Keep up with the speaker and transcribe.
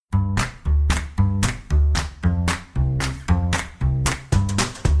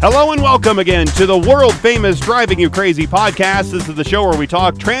Hello and welcome again to the world-famous Driving You Crazy podcast. This is the show where we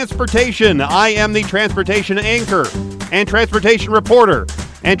talk transportation. I am the transportation anchor and transportation reporter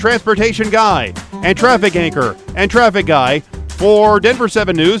and transportation guy and traffic anchor and traffic guy for Denver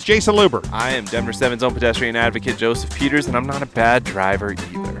 7 News, Jason Luber. I am Denver 7's own pedestrian advocate, Joseph Peters, and I'm not a bad driver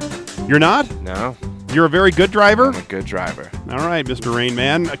either. You're not? No. You're a very good driver? I'm a good driver. All right, Mr. Rain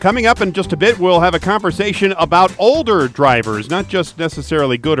Man. Coming up in just a bit, we'll have a conversation about older drivers, not just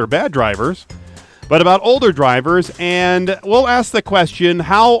necessarily good or bad drivers, but about older drivers, and we'll ask the question,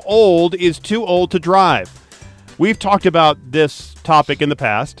 how old is too old to drive? We've talked about this topic in the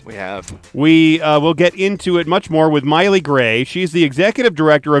past. We have. We will get into it much more with Miley Gray. She's the executive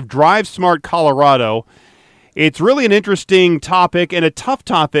director of Drive Smart Colorado. It's really an interesting topic and a tough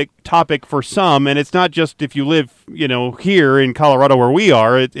topic for some, and it's not just if you live, here in Colorado where we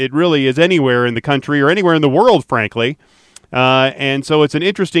are. It really is anywhere in the country or anywhere in the world, frankly. And so it's an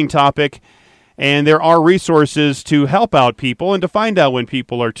interesting topic, and there are resources to help out people and to find out when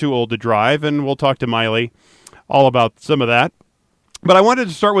people are too old to drive, and we'll talk to Miley all about some of that. But I wanted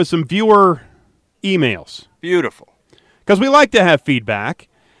to start with some viewer emails. Beautiful. Because we like to have feedback.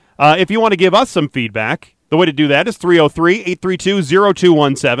 If you want to give us some feedback, the way to do that is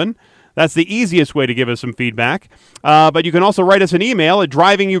 303-832-0217. That's the easiest way to give us some feedback. But you can also write us an email at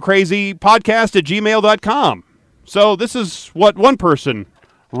drivingyoucrazypodcast@gmail.com. So this is what one person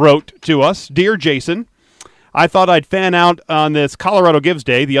wrote to us. Dear Jason, I thought I'd fan out on this Colorado Gives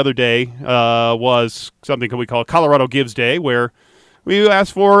Day. The other day was something we call Colorado Gives Day, where we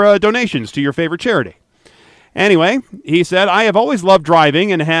ask for donations to your favorite charity. Anyway, he said, I have always loved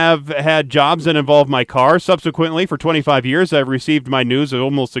driving and have had jobs that involve my car. Subsequently, for 25 years, I've received my news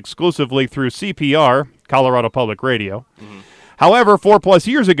almost exclusively through CPR, Colorado Public Radio. Mm-hmm. However, 4+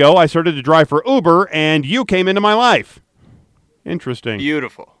 years ago, I started to drive for Uber, and you came into my life. Interesting.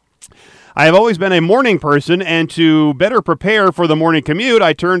 Beautiful. I have always been a morning person, and to better prepare for the morning commute,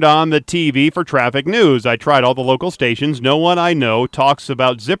 I turned on the TV for traffic news. I tried all the local stations. No one I know talks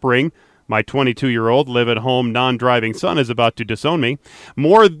about zippering. My 22-year-old live-at-home non-driving son is about to disown me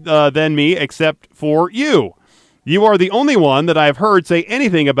more than me, except for you. You are the only one that I've heard say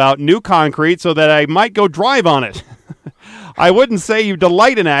anything about new concrete so that I might go drive on it. I wouldn't say you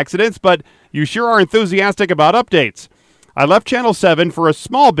delight in accidents, but you sure are enthusiastic about updates. I left Channel 7 for a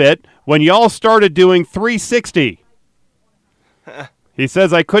small bit when y'all started doing 360. He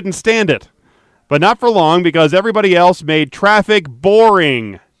says I couldn't stand it, but not for long because everybody else made traffic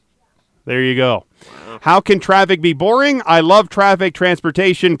boring. There you go. Wow. How can traffic be boring? I love traffic,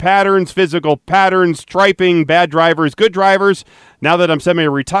 transportation, patterns, physical patterns, striping, bad drivers, good drivers. Now that I'm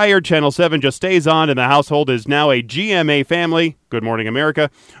semi-retired, Channel 7 just stays on, and the household is now a GMA family. Good Morning America.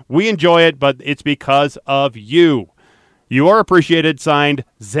 We enjoy it, but it's because of you. You are appreciated. Signed,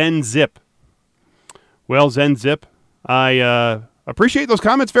 Zen Zip. Well, Zen Zip, I appreciate those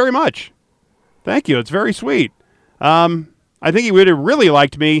comments very much. Thank you. It's very sweet. I think he would have really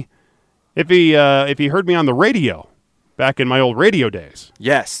liked me if he heard me on the radio back in my old radio days.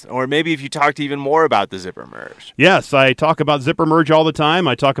 Yes, or maybe if you talked even more about the zipper merge. Yes, I talk about zipper merge all the time.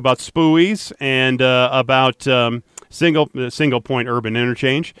 I talk about spuies and about single point urban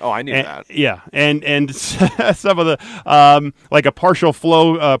interchange. Oh, I knew that. Yeah, and some of the like a partial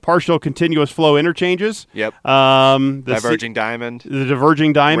continuous flow interchanges. Yep. Diverging diamond. The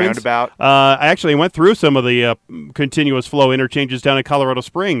diverging diamonds. Roundabout. I actually went through some of the continuous flow interchanges down in Colorado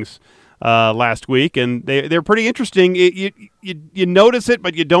Springs last week, and they're pretty interesting. You notice it,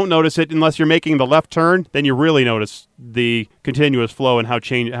 but you don't notice it unless you're making the left turn. Then you really notice the continuous flow and how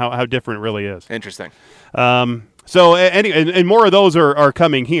different it really is. Interesting. So and more of those are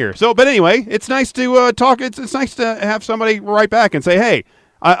coming here. So, but anyway, it's nice to talk. It's nice to have somebody write back and say, hey,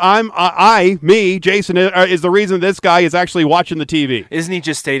 Jason, is the reason this guy is actually watching the TV. Isn't he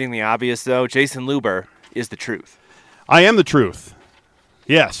just stating the obvious, though? Jason Luber is the truth. I am the truth.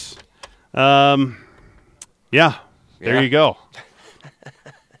 Yes. Yeah. There you go.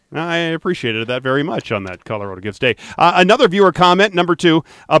 I appreciated that very much on that Colorado Gives Day. Another viewer comment, number 2,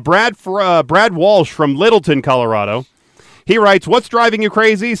 Brad Walsh from Littleton, Colorado. He writes, what's driving you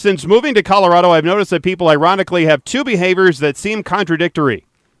crazy? Since moving to Colorado, I've noticed that people ironically have two behaviors that seem contradictory.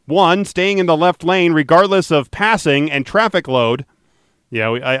 One, staying in the left lane regardless of passing and traffic load. Yeah,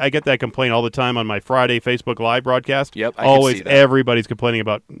 I get that complaint all the time on my Friday Facebook Live broadcast. Yep, I always can see that. Everybody's complaining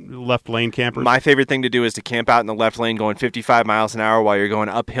about left lane campers. My favorite thing to do is to camp out in the left lane going 55 miles an hour while you're going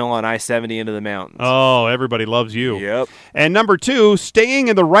uphill on I-70 into the mountains. Oh, everybody loves you. Yep. And number 2, staying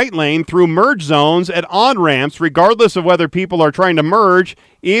in the right lane through merge zones at on-ramps regardless of whether people are trying to merge,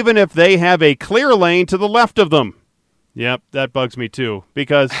 even if they have a clear lane to the left of them. Yep, that bugs me too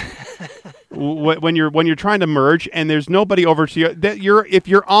because when you're trying to merge and there's nobody over to you, if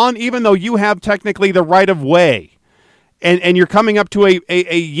you're on, even though you have technically the right of way, and you're coming up to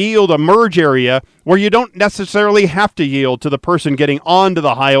a merge area where you don't necessarily have to yield to the person getting onto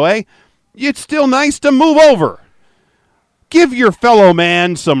the highway, it's still nice to move over. Give your fellow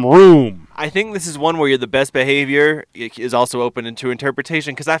man some room. I think this is one where the best behavior is also open to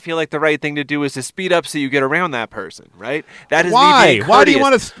interpretation because I feel like the right thing to do is to speed up so you get around that person, right? That is Why? me being courteous. Why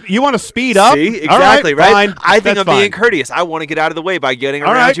do you want to speed up? See? Exactly, right? Fine. I think That's I'm being fine. courteous. I want to get out of the way by getting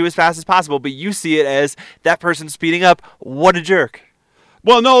All around right. you as fast as possible, but you see it as that person speeding up. What a jerk.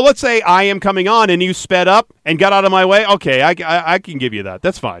 Well, no, let's say I am coming on and you sped up and got out of my way. Okay, I can give you that.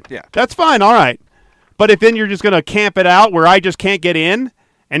 That's fine. Yeah. That's fine. All right. But if then you're just going to camp it out where I just can't get in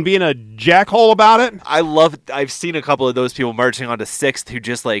and being a jackhole about it. I've seen a couple of those people marching onto 6th who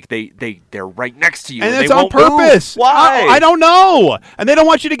just like they're right next to you And and it's they on won't purpose. move. Why? I don't know. And they don't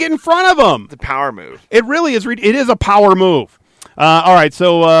want you to get in front of them. It's a power move. It really is. It is a power move. All right,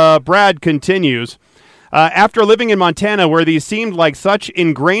 so Brad continues. After living in Montana, where these seemed like such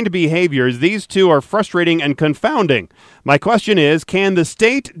ingrained behaviors, these two are frustrating and confounding. My question is, can the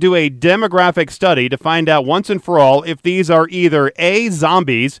state do a demographic study to find out once and for all if these are either A,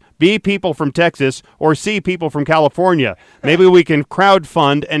 zombies, B, people from Texas, or C, people from California? Maybe we can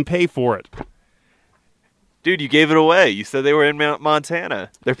crowdfund and pay for it. Dude, you gave it away. You said they were in Montana.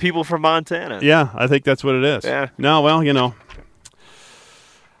 They're people from Montana. Yeah, I think that's what it is. Yeah. No, well,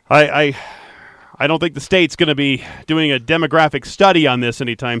 I don't think the state's going to be doing a demographic study on this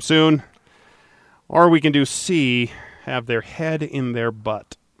anytime soon. Or we can do C, have their head in their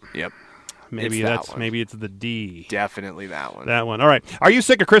butt. Yep. Maybe It's maybe it's the D. Definitely that one. That one. All right. Are you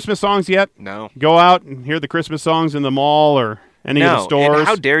sick of Christmas songs yet? No. Go out and hear the Christmas songs in the mall or any of the No. stores. And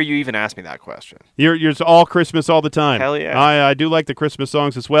how dare you even ask me that question? You're all Christmas all the time. Hell yeah. I do like the Christmas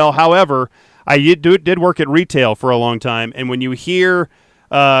songs as well. However, I did work at retail for a long time, and when you hear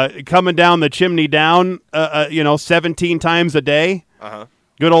coming down the chimney down, 17 times a day,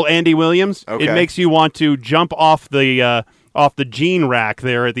 good old Andy Williams, Okay. it makes you want to jump off the jean rack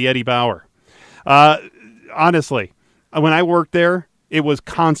there at the Eddie Bauer. Honestly, when I worked there, it was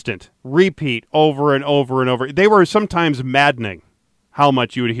constant, repeat over and over and over. They were sometimes maddening how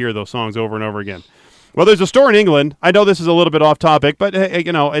much you would hear those songs over and over again. Well, there's a store in England. I know this is a little bit off topic, but hey,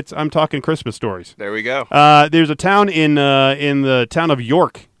 I'm talking Christmas stories. There we go. There's a town in the town of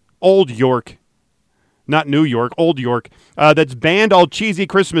York, Old York, not New York, Old York, that's banned all cheesy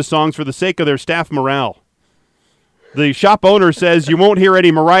Christmas songs for the sake of their staff morale. The shop owner says you won't hear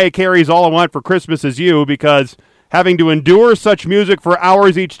any Mariah Carey's All I Want for Christmas Is You because having to endure such music for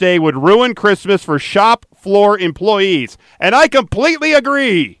hours each day would ruin Christmas for shop floor employees. And I completely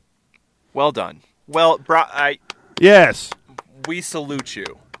agree. Well done. Well, Yes. we salute you.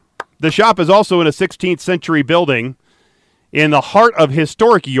 The shop is also in a 16th century building in the heart of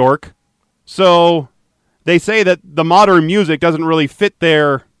historic York. So they say that the modern music doesn't really fit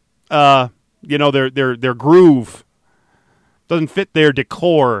their groove. Doesn't fit their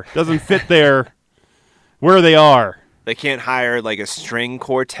decor. Doesn't fit their where they are. They can't hire like a string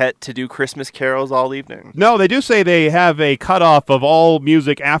quartet to do Christmas carols all evening. No, they do say they have a cutoff of all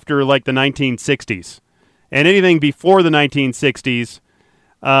music after like the 1960s. And anything before the 1960s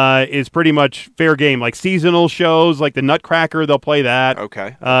is pretty much fair game. Like seasonal shows like the Nutcracker, they'll play that.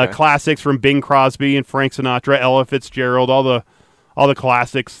 Okay. Classics from Bing Crosby and Frank Sinatra, Ella Fitzgerald, all the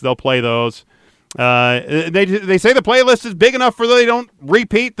classics, they'll play those. They say the playlist is big enough for they don't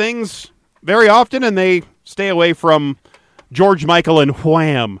repeat things very often, and they stay away from George Michael and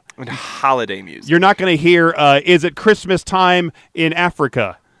Wham. And holiday music. You're not going to hear "Is It Christmas Time in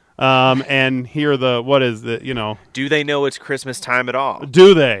Africa?" And hear Do they know it's Christmas time at all?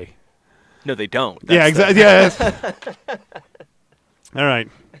 Do they? No, they don't. Yeah, exactly. Yes. All right.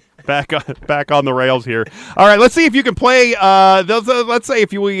 Back on the rails here. All right, let's see if you can play. Let's say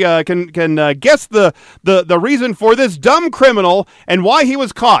if we can guess the reason for this dumb criminal and why he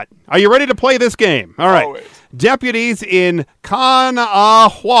was caught. Are you ready to play this game? All right. Always. Deputies in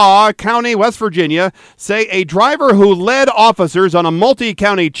Kanawha County, West Virginia, say a driver who led officers on a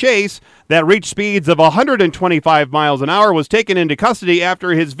multi-county chase that reached speeds of 125 miles an hour was taken into custody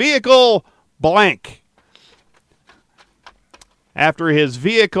after his vehicle blank. After his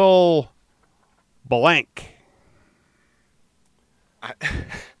vehicle blank.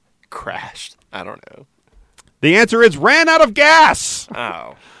 Crashed. I don't know. The answer is ran out of gas.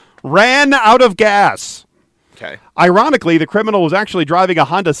 Oh. Ran out of gas. Okay. Ironically, the criminal was actually driving a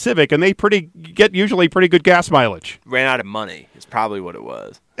Honda Civic, and they get usually pretty good gas mileage. Ran out of money is probably what it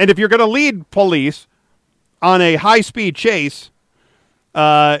was. And if you're going to lead police on a high-speed chase,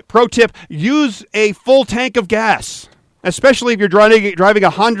 pro tip, use a full tank of gas, especially if you're driving a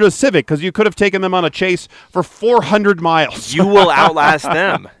Honda Civic, because you could have taken them on a chase for 400 miles. You will outlast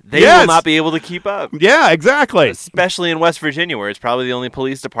them. They Yes. will not be able to keep up. Yeah, exactly. Especially in West Virginia, where it's probably the only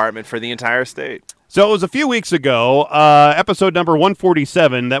police department for the entire state. So it was a few weeks ago, episode number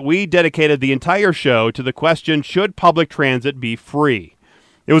 147, that we dedicated the entire show to the question, should public transit be free?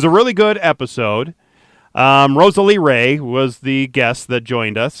 It was a really good episode. Rosalie Ray was the guest that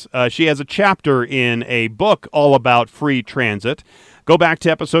joined us. She has a chapter in a book all about free transit. Go back to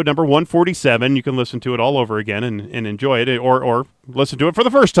episode number 147. You can listen to it all over again and enjoy it, or listen to it for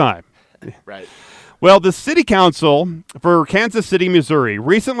the first time. Right. Well, the city council for Kansas City, Missouri,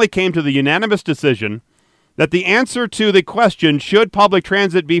 recently came to the unanimous decision that the answer to the question, should public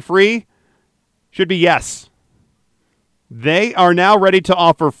transit be free, should be yes. They are now ready to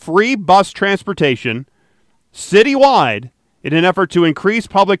offer free bus transportation citywide in an effort to increase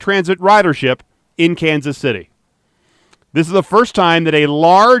public transit ridership in Kansas City. This is the first time that a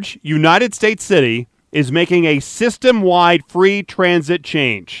large United States city is making a system-wide free transit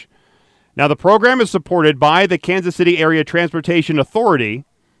change. Now, the program is supported by the Kansas City Area Transportation Authority,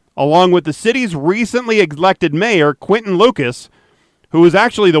 along with the city's recently elected mayor, Quentin Lucas, who is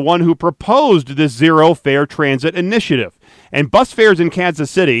actually the one who proposed this zero-fare transit initiative. And bus fares in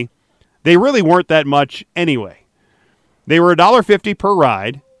Kansas City, they really weren't that much anyway. They were $1.50 per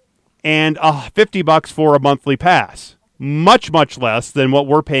ride and $50 for a monthly pass. Much, much less than what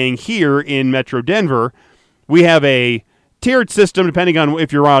we're paying here in Metro Denver. We have a tiered system depending on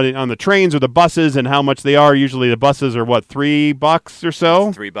if you're on the trains or the buses and how much they are. Usually the buses are, what, $3 or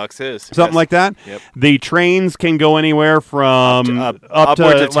so? $3 is. Something like that? Yep. The trains can go anywhere from up to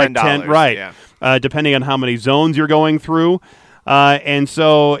upwards of like $10. 10, right, Yeah. Depending on how many zones you're going through. And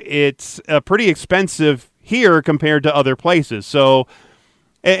so it's pretty expensive here compared to other places. So,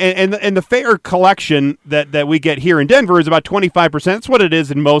 and the fare collection that we get here in Denver is about 25%. That's what it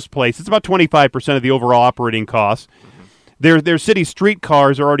is in most places. It's about 25% of the overall operating costs. Their city street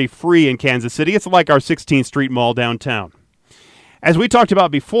cars are already free in Kansas City. It's like our 16th Street Mall downtown. As we talked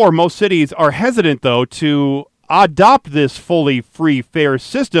about before, most cities are hesitant, though, to adopt this fully free fare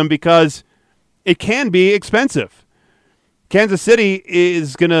system because it can be expensive. Kansas City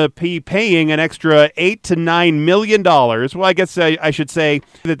is going to be paying an extra $8 to $9 million. Well, I guess I should say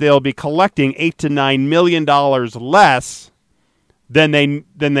that they'll be collecting $8 to $9 million less than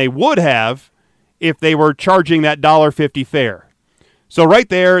they would have if they were charging that $1.50 fare. So right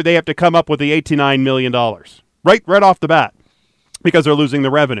there, they have to come up with the $8 to $9 million right off the bat because they're losing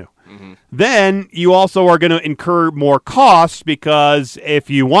the revenue. Mm-hmm. Then you also are going to incur more costs because if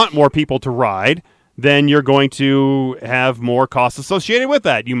you want more people to ride, then you're going to have more costs associated with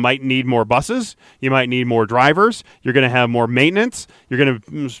that. You might need more buses. You might need more drivers. You're going to have more maintenance. You're going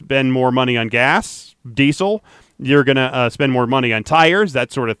to spend more money on gas, diesel. You're going to spend more money on tires,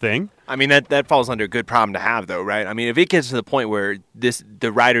 that sort of thing. I mean, that falls under a good problem to have, though, right? I mean, if it gets to the point where the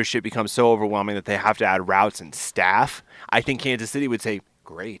ridership becomes so overwhelming that they have to add routes and staff, I think Kansas City would say,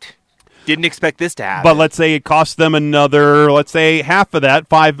 great. Didn't expect this to happen. But let's say it costs them another, let's say half of that,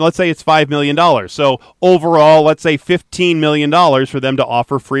 let's say it's $5 million. So overall, let's say $15 million for them to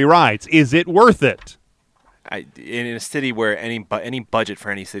offer free rides. Is it worth it? In a city where any budget for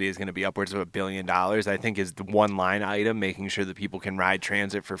any city is going to be upwards of $1 billion, I think is the one line item, making sure that people can ride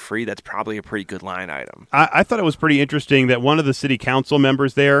transit for free. That's probably a pretty good line item. I thought it was pretty interesting that one of the city council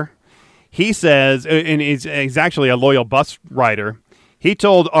members there, he says, and he's actually a loyal bus rider, he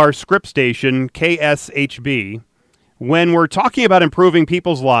told our script station, KSHB, when we're talking about improving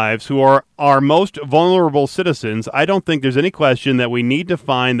people's lives who are our most vulnerable citizens, I don't think there's any question that we need to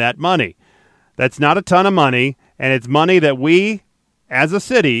find that money. That's not a ton of money, and it's money that we, as a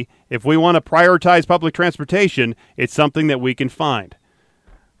city, if we want to prioritize public transportation, it's something that we can find.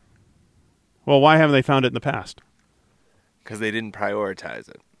 Well, why haven't they found it in the past? Because they didn't prioritize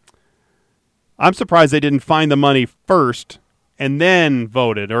it. I'm surprised they didn't find the money first and then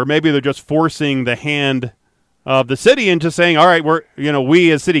voted, or maybe they're just forcing the hand of the city into saying, all right,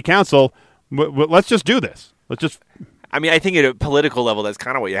 we as city council, let's just do this. I mean, I think at a political level, that's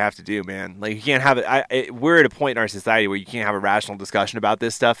kind of what you have to do, man. Like, you can't have it. We're at a point in our society where you can't have a rational discussion about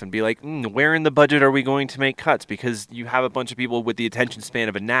this stuff and be like, where in the budget are we going to make cuts? Because you have a bunch of people with the attention span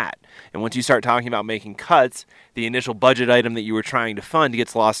of a gnat. And once you start talking about making cuts, the initial budget item that you were trying to fund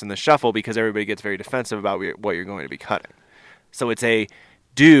gets lost in the shuffle because everybody gets very defensive about what you're going to be cutting. So it's a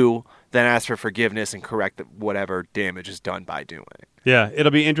do, then ask for forgiveness and correct whatever damage is done by doing it. Yeah,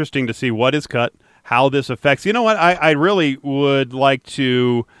 it'll be interesting to see what is cut, how this affects. You know what? I really would like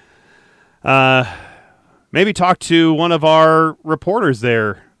to maybe talk to one of our reporters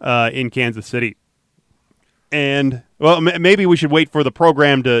there in Kansas City. And, well, maybe we should wait for the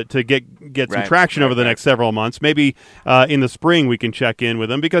program to get some traction over the next several months. Maybe in the spring we can check in with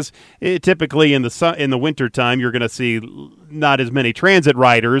them, because typically in the wintertime you're going to see not as many transit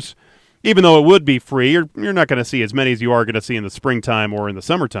riders. Even though it would be free, you're not going to see as many as you are going to see in the springtime or in the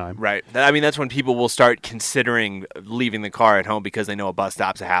summertime. Right. I mean, that's when people will start considering leaving the car at home because they know a bus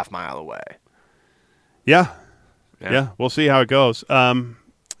stop's a half mile away. Yeah. We'll see how it goes.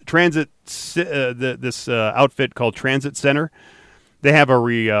 Transit, this outfit called Transit Center, they have a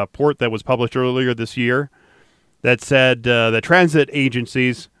report that was published earlier this year that said that transit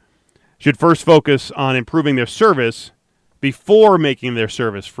agencies should first focus on improving their service before making their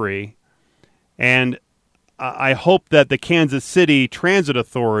service free. And I hope that the Kansas City Transit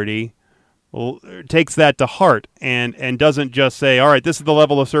Authority takes that to heart and doesn't just say, all right, this is the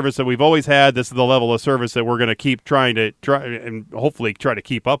level of service that we've always had. This is the level of service that we're going to keep trying and hopefully try to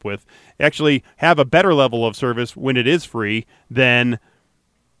keep up with. Actually have a better level of service when it is free than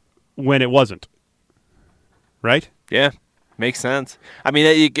when it wasn't. Right? Yeah. Makes sense. I mean,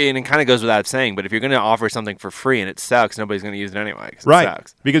 it kind of goes without saying, but if you're going to offer something for free and it sucks, nobody's going to use it anyway. Right. It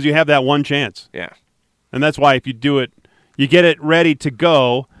sucks. Because you have that one chance. Yeah. And that's why if you do it, you get it ready to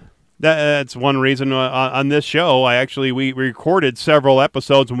go. That's one reason on this show, we recorded several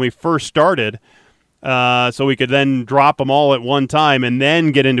episodes when we first started, so we could then drop them all at one time and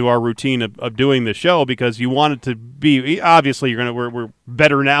then get into our routine of doing the show, because you want it to be, obviously we're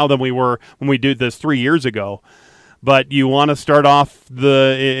better now than we were when we did this 3 years ago. But you want to start off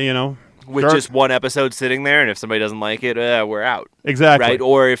with just one episode sitting there, and if somebody doesn't like it, we're out. Exactly. Right?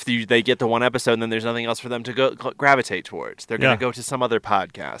 Or if they get to one episode and then there's nothing else for them to gravitate towards. They're going to go to some other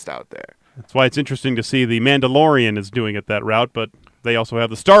podcast out there. That's why it's interesting to see The Mandalorian is doing it that route, but they also have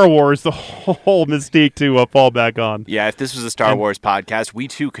the Star Wars, the whole mystique to fall back on. Yeah, if this was a Star Wars podcast, we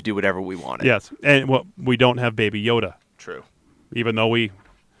too could do whatever we wanted. Yes, and we don't have Baby Yoda. True. Even though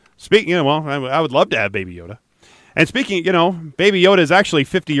I would love to have Baby Yoda. And speaking, Baby Yoda is actually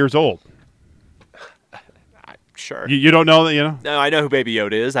 50 years old. Sure. You don't know that, No, I know who Baby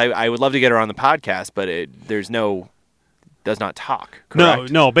Yoda is. I would love to get her on the podcast, but does not talk,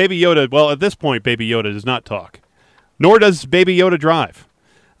 correct? No, Baby Yoda, well, at this point, Baby Yoda does not talk. Nor does Baby Yoda drive.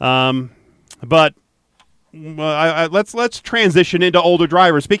 But let's transition into older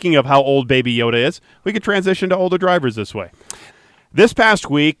drivers. Speaking of how old Baby Yoda is, we could transition to older drivers this way. This past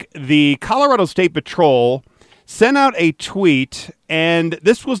week, the Colorado State Patrol sent out a tweet, and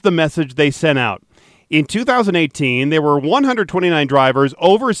this was the message they sent out. In 2018, there were 129 drivers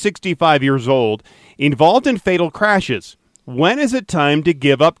over 65 years old involved in fatal crashes. When is it time to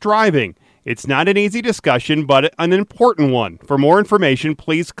give up driving? It's not an easy discussion, but an important one. For more information,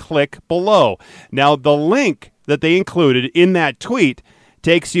 please click below. Now, the link that they included in that tweet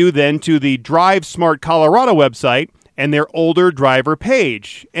takes you then to the Drive Smart Colorado website and their older driver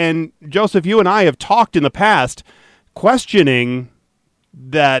page. And Joseph, you and I have talked in the past questioning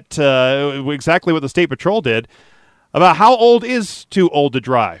that exactly what the State Patrol did about how old is too old to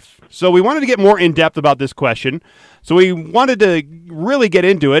drive. So we wanted to get more in-depth about this question. So we wanted to really get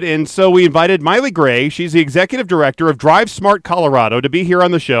into it, and so we invited Miley Gray. She's the executive director of Drive Smart Colorado to be here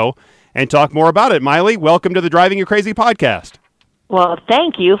on the show and talk more about it. Miley, welcome to the Driving You Crazy podcast. Well,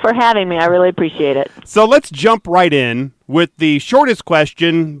 thank you for having me. I really appreciate it. So let's jump right in with the shortest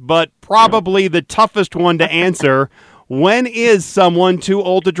question, but probably the toughest one to answer. When is someone too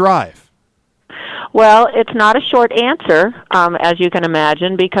old to drive? Well, it's not a short answer, as you can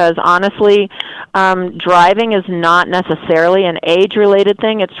imagine, because honestly, driving is not necessarily an age-related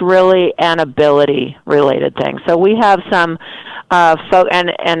thing. It's really an ability-related thing. So we have some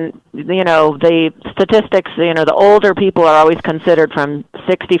and the statistics, the older people are always considered from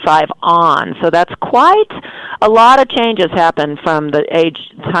 65 on. So that's quite a lot of changes happen from the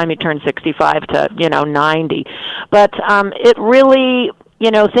time you turn 65 to, 90. But it really,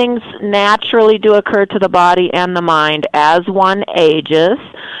 things naturally do occur to the body and the mind as one ages.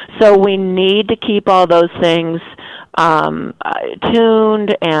 So we need to keep all those things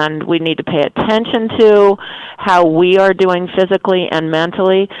tuned, and we need to pay attention to how we are doing physically and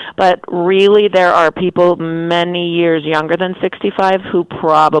mentally. But really, there are people many years younger than 65 who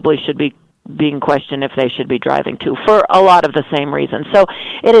probably should be being questioned if they should be driving too, for a lot of the same reasons. So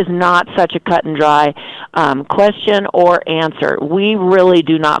it is not such a cut and dry question or answer. We really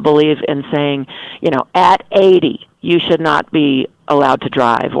do not believe in saying, at 80, you should not be allowed to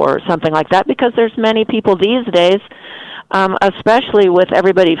drive or something like that, because there's many people these days especially with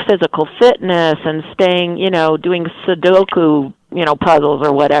everybody's physical fitness and staying, doing Sudoku, puzzles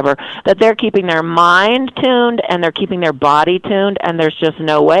or whatever, that they're keeping their mind tuned and they're keeping their body tuned, and there's just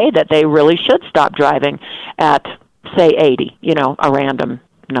no way that they really should stop driving at, say, 80, a random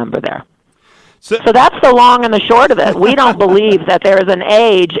number there. So that's the long and the short of it. We don't believe that there is an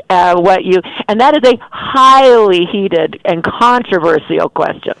age, and that is a highly heated and controversial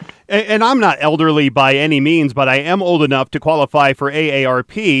question. And I'm not elderly by any means, but I am old enough to qualify for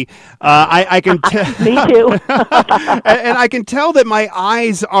AARP. I can tell. Me too. And I can tell that my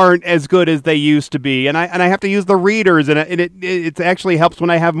eyes aren't as good as they used to be, and I have to use the readers, and it actually helps when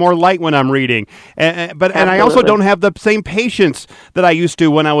I have more light when I'm reading. And I also don't have the same patience that I used to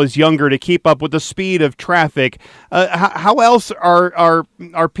when I was younger to keep up with the speed of traffic. How else are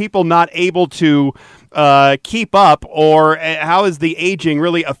people not able to keep up, or how is the aging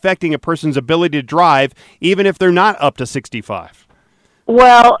really affecting a person's ability to drive, even if they're not up to 65?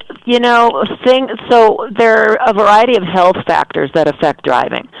 Well, so there are a variety of health factors that affect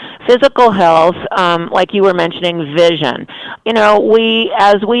driving. Physical health, like you were mentioning, vision.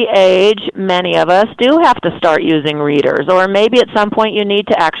 As we age, many of us do have to start using readers, or maybe at some point you need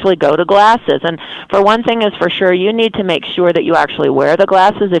to actually go to glasses. And for one thing is for sure, you need to make sure that you actually wear the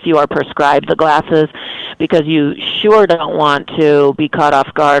glasses if you are prescribed the glasses, because you sure don't want to be caught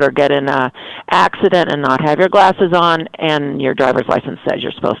off guard or get in an accident and not have your glasses on and your driver's license says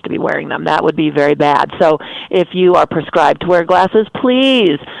you're supposed to be wearing them. That would be very bad. So if you are prescribed to wear glasses,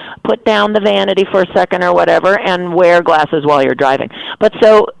 please put down the vanity for a second or whatever and wear glasses while you're driving. But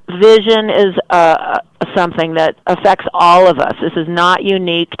so vision is something that affects all of us. This is not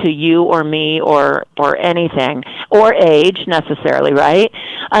unique to you or me or anything, or age necessarily, right?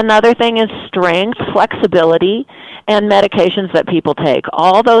 Another thing is strength, flexibility, and medications that people take.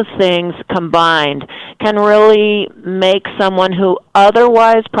 All those things combined can really make someone who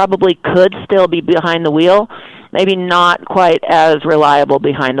otherwise probably could still be behind the wheel maybe not quite as reliable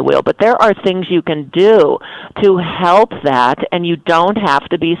behind the wheel. But there are things you can do to help that, and you don't have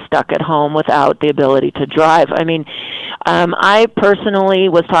to be stuck at home without the ability to drive. I mean, I personally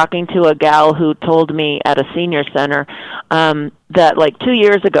was talking to a gal who told me at a senior center that like 2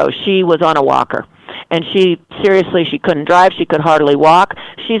 years ago she was on a walker. And she couldn't drive. She could hardly walk.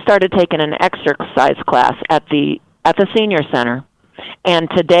 She started taking an exercise class at the senior center. And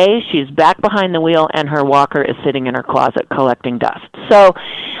today she's back behind the wheel, and her walker is sitting in her closet collecting dust. So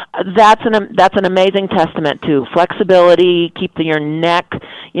that's an amazing testament to flexibility. Keep your neck,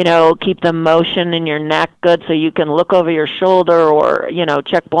 keep the motion in your neck good so you can look over your shoulder or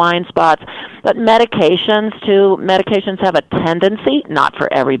check blind spots. But medications have a tendency, not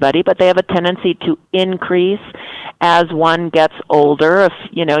for everybody, but they have a tendency to increase as one gets older. If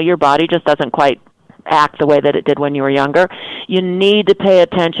your body just doesn't quite act the way that it did when you were younger, you need to pay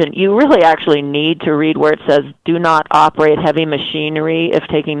attention. You really actually need to read where it says, do not operate heavy machinery if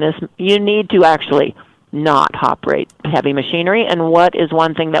taking this. You need to actually not operate heavy machinery. And what is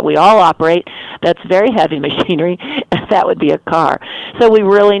one thing that we all operate that's very heavy machinery? That would be a car. So we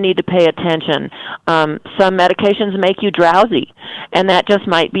really need to pay attention. Some medications make you drowsy, and that just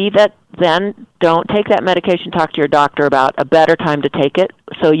might be that. Then don't take that medication. Talk to your doctor about a better time to take it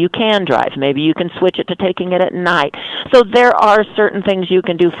so you can drive. Maybe you can switch it to taking it at night. So there are certain things you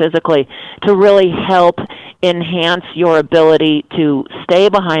can do physically to really help enhance your ability to stay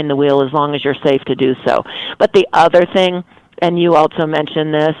behind the wheel as long as you're safe to do so. But the other thing, and you also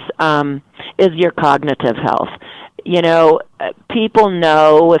mentioned this, is your cognitive health. People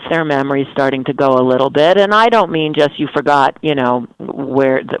know if their memory's starting to go a little bit, and I don't mean just you forgot,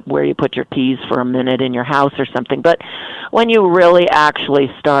 where you put your keys for a minute in your house or something, but when you really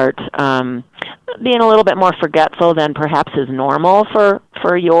actually start being a little bit more forgetful than perhaps is normal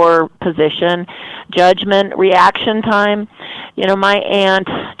for your position, judgment, reaction time. My aunt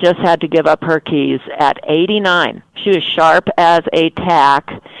just had to give up her keys at 89. She was sharp as a tack,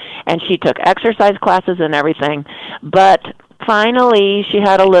 and she took exercise classes and everything, but finally she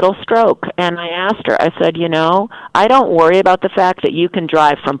had a little stroke. And I asked her, I said, I don't worry about the fact that you can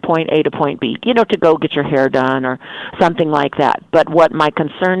drive from point A to point B, to go get your hair done or something like that. But what my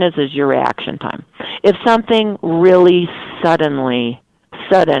concern is your reaction time. If something really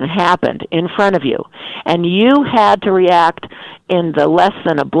sudden happened in front of you and you had to react in the less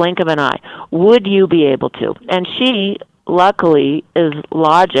than a blink of an eye, would you be able to? And she luckily is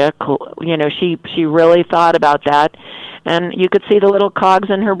logical. She really thought about that, and you could see the little cogs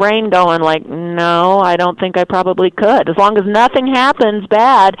in her brain going like, no, I don't think I probably could. As long as nothing happens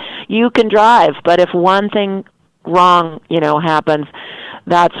bad, you can drive. But if one thing wrong, happens,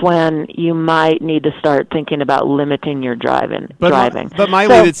 that's when you might need to start thinking about limiting your driving. But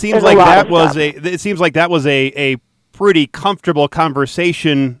Miley, So it seems there's a like lot that of was stuff. it seems like that was a pretty comfortable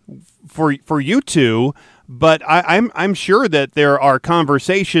conversation for you two. But I'm sure that there are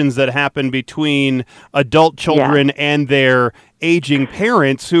conversations that happen between adult children and their aging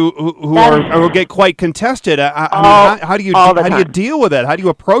parents who get quite contested. I mean, how do you deal with that? How do you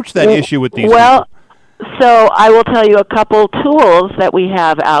approach that issue with these people? So I will tell you a couple tools that we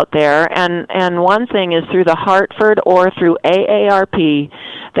have out there, and one thing is through the Hartford or through AARP.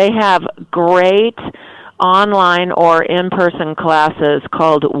 They have great online or in-person classes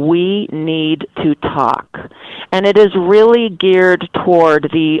called We Need to Talk. And it is really geared toward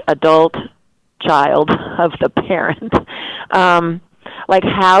the adult child of the parent. Like,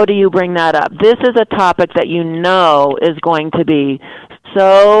 how do you bring that up? This is a topic that you know is going to be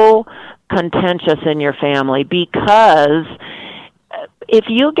so contentious in your family, because if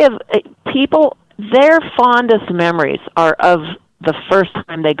you give people, their fondest memories are of the first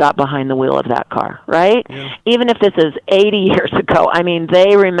time they got behind the wheel of that car, right? Yeah. Even if this is 80 years ago, I mean,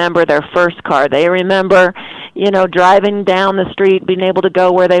 they remember their first car. They remember, driving down the street, being able to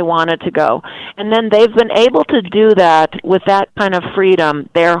go where they wanted to go. And then they've been able to do that with that kind of freedom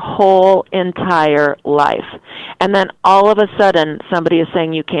their whole entire life. And then all of a sudden, somebody is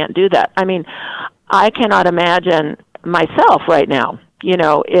saying you can't do that. I mean, I cannot imagine myself right now,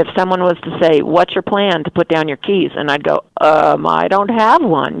 if someone was to say, what's your plan to put down your keys? And I'd go, I don't have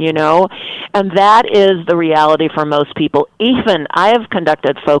one, And that is the reality for most people. Even I have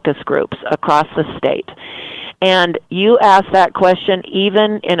conducted focus groups across the state. And you ask that question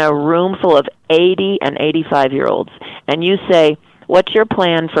even in a room full of 80 and 85-year-olds, and you say, what's your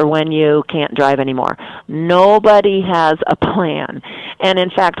plan for when you can't drive anymore? Nobody has a plan. And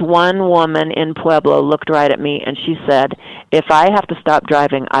in fact, one woman in Pueblo looked right at me and she said, if I have to stop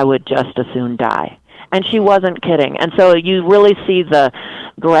driving, I would just as soon die. And she wasn't kidding. And so you really see the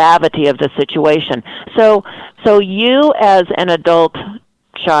gravity of the situation. So you as an adult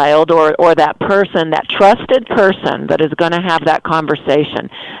child or that person, that trusted person that is going to have that conversation,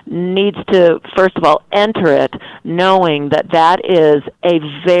 needs to, first of all, enter it knowing that is a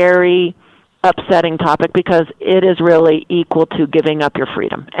very upsetting topic, because it is really equal to giving up your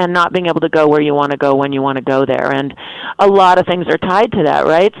freedom and not being able to go where you want to go when you want to go there. And a lot of things are tied to that,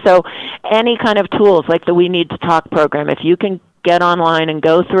 right? So any kind of tools like the We Need to Talk program, if you can get online and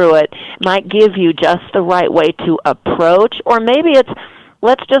go through it, might give you just the right way to approach, or maybe it's,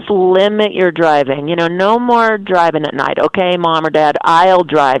 let's just limit your driving. No more driving at night. Okay, Mom or Dad, I'll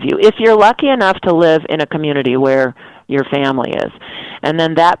drive you. If you're lucky enough to live in a community where your family is. And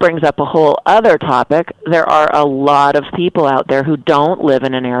then that brings up a whole other topic. There are a lot of people out there who don't live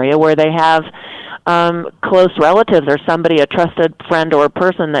in an area where they have close relatives or somebody, a trusted friend or a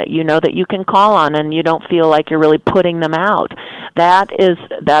person that that you can call on, and you don't feel like you're really putting them out. That's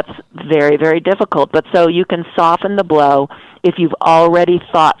very, very difficult. But so you can soften the blow if you've already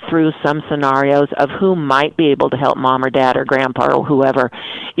thought through some scenarios of who might be able to help Mom or Dad or Grandpa or whoever,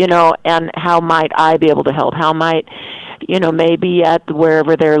 and how might I be able to help? How might, maybe at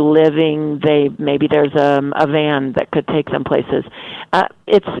wherever they're living, maybe there's a van that could take them places.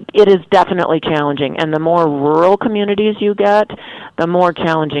 It is definitely challenging, and the more rural communities you get, the more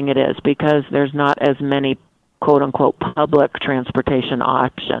challenging it is, because there's not as many quote-unquote public transportation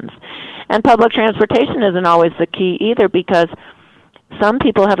options. And public transportation isn't always the key either, because some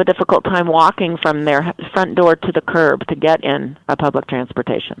people have a difficult time walking from their front door to the curb to get in a public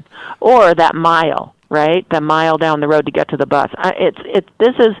transportation, or that mile, right? The mile down the road to get to the bus.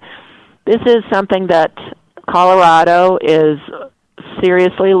 This is something that Colorado is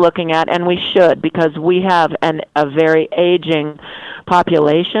seriously looking at, and we should, because we have a very aging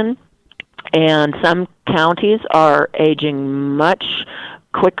population, and some counties are aging much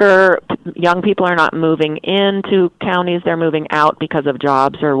quicker. Young people are not moving into counties, they're moving out because of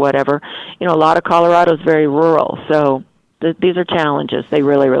jobs or whatever. A lot of Colorado is very rural, so these are challenges. They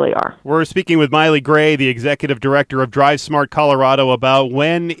really, really are. We're speaking with Miley Gray, the executive director of Drive Smart Colorado, about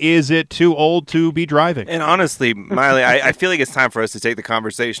when is it too old to be driving. And honestly, Miley, I feel like it's time for us to take the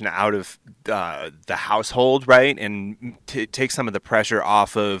conversation out of the household, right, and take some of the pressure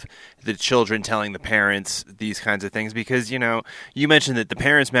off of the children telling the parents these kinds of things, because, you mentioned that the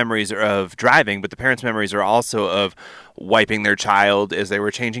parents' memories are of driving, but the parents' memories are also of wiping their child as they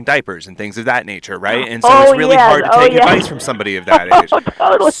were changing diapers and things of that nature, right? And so it's really hard to take advice from somebody of that age.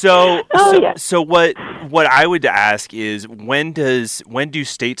 Totally. So what I would ask is, when do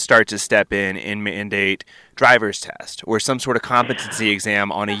states start to step in and mandate driver's test or some sort of competency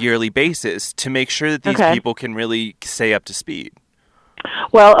exam on a yearly basis to make sure that these people can really stay up to speed?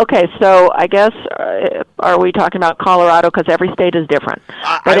 Well, okay, so I guess, are we talking about Colorado? Because every state is different.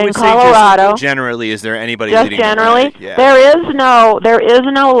 But I in would Colorado, say just generally, is there anybody just leading the generally, way? Yeah. there is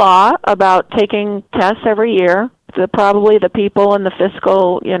no law about taking tests every year. Probably the people in the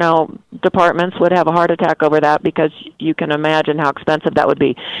fiscal, departments would have a heart attack over that, because you can imagine how expensive that would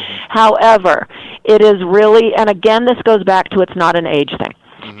be. However, it is really, and again, this goes back to it's not an age thing.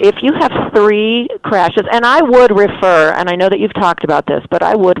 If you have 3 crashes, and I would refer, and I know that you've talked about this, but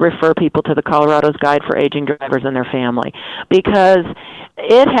I would refer people to the Colorado's Guide for Aging Drivers and Their Family, because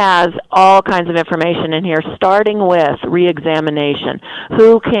it has all kinds of information in here, starting with reexamination.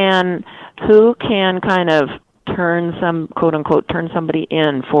 Who can kind of quote unquote turn somebody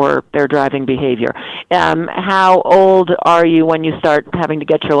in for their driving behavior. How old are you when you start having to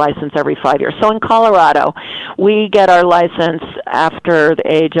get your license every 5 years? So in Colorado, we get our license after the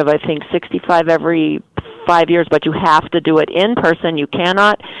age of, I think, 65 every 5 years, but you have to do it in person. You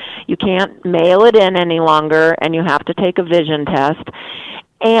can't mail it in any longer, and you have to take a vision test.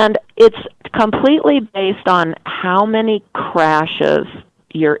 And it's completely based on how many crashes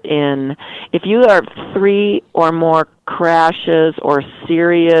you're in. If you have 3 or more crashes or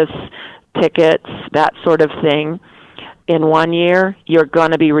serious tickets, that sort of thing, in 1 year, you're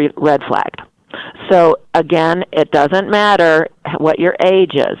going to be red flagged. So again, it doesn't matter what your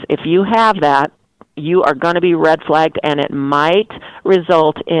age is. If you have that, you are going to be red flagged, and it might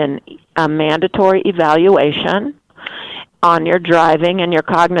result in a mandatory evaluation on your driving and your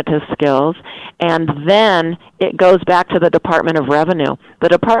cognitive skills, and then it goes back to the Department of Revenue. The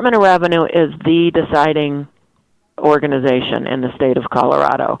Department of Revenue is the deciding organization in the state of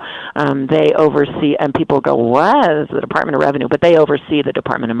Colorado. They oversee, and people go, what is the Department of Revenue? But they oversee the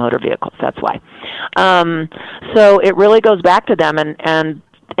Department of Motor Vehicles, that's why. So it really goes back to them, and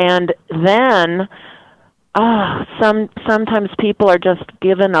then sometimes people are just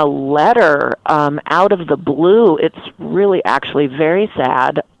given a letter out of the blue. It's really actually very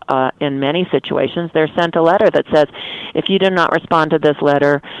sad. In many situations, they're sent a letter that says, if you do not respond to this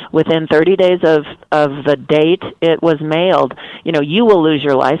letter within 30 days of the date it was mailed, you will lose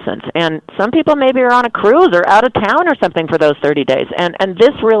your license. And some people maybe are on a cruise or out of town or something for those 30 days. And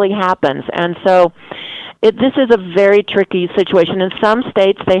this really happens. And so this is a very tricky situation. In some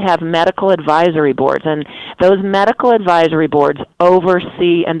states, they have medical advisory boards, and those medical advisory boards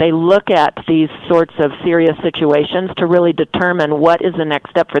oversee and they look at these sorts of serious situations to really determine what is the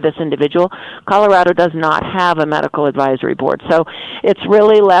next step for this individual. Colorado does not have a medical advisory board, so it's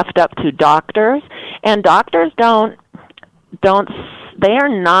really left up to doctors, and doctors they are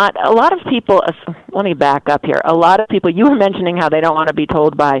not, a lot of people, let me back up here. A lot of people, you were mentioning how they don't want to be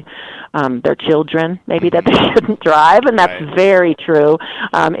told by their children, maybe, that they shouldn't drive, and that's right. Very true.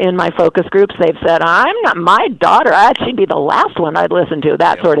 In my focus groups, they've said, I'm not, my daughter, she'd be the last one I'd listen to,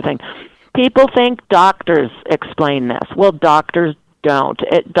 that sort of thing. People think doctors explain this. Well, doctors don't.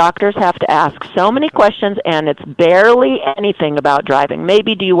 Doctors have to ask so many questions, and it's barely anything about driving.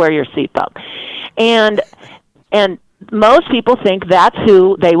 Maybe, do you wear your seatbelt? And most people think that's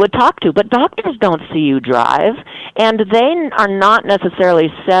who they would talk to, but doctors don't see you drive, and they are not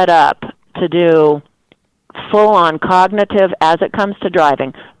necessarily set up to do full-on cognitive, as it comes to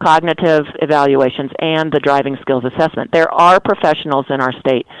driving, cognitive evaluations and the driving skills assessment. There are professionals in our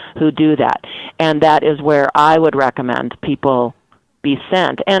state who do that, and that is where I would recommend people be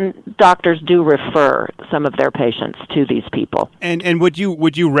sent. And doctors do refer some of their patients to these people. And would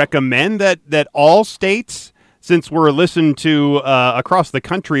you recommend that all states, since we're listened to across the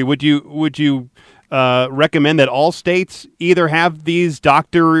country, would you recommend that all states either have these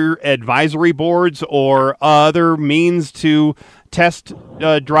doctor advisory boards or other means to test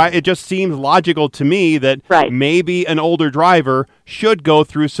drive? It just seems logical to me that maybe an older driver should go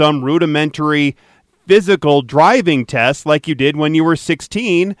through some rudimentary physical driving test like you did when you were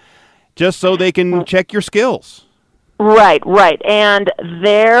 16, just so they can check your skills. Right. And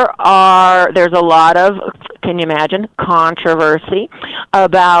there's a lot of, can you imagine, controversy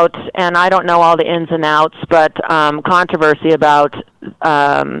about, and I don't know all the ins and outs, but controversy about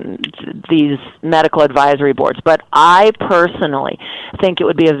these medical advisory boards. But I personally think it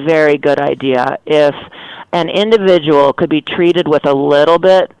would be a very good idea if an individual could be treated with a little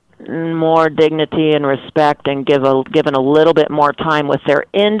bit more dignity and respect, and given a little bit more time with their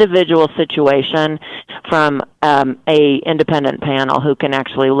individual situation from a independent panel who can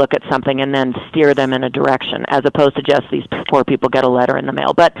actually look at something and then steer them in a direction, as opposed to just these poor people get a letter in the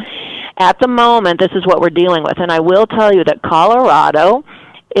mail. But at the moment, this is what we're dealing with, and I will tell you that Colorado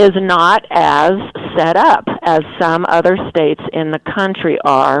is not as set up as some other states in the country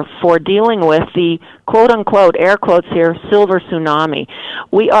are for dealing with the quote-unquote, air quotes here, silver tsunami.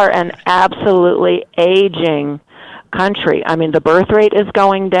 We are an absolutely aging country. I mean, the birth rate is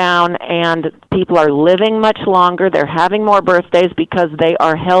going down, and people are living much longer. They're having more birthdays because they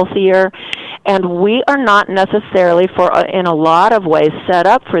are healthier, and we are not necessarily, in a lot of ways, set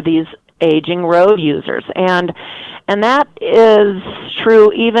up for these aging road users. And that is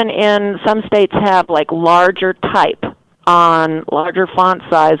true even in some states have like larger larger font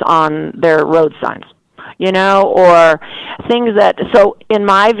size on their road signs, or things so in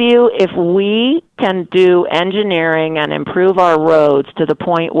my view, if we can do engineering and improve our roads to the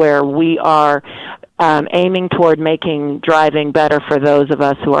point where we are aiming toward making driving better for those of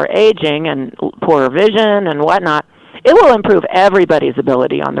us who are aging and poorer vision and whatnot, it will improve everybody's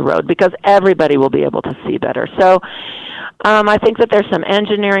ability on the road because everybody will be able to see better. So I think that there's some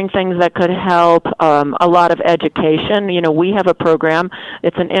engineering things that could help, a lot of education. We have a program.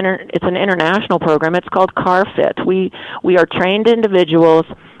 It's an international program. It's called CarFit. We are trained individuals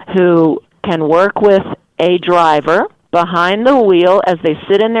who can work with a driver behind the wheel as they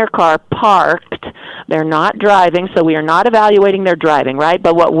sit in their car parked. They're not driving, so we are not evaluating their driving, right?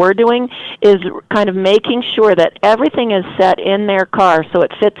 But what we're doing is kind of making sure that everything is set in their car so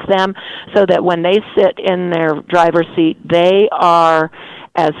it fits them, so that when they sit in their driver's seat, they are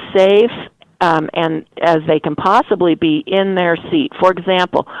as safe and as they can possibly be in their seat. For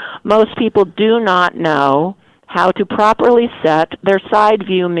example, most people do not know how to properly set their side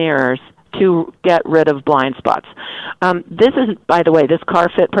view mirrors to get rid of blind spots. This is, by the way, this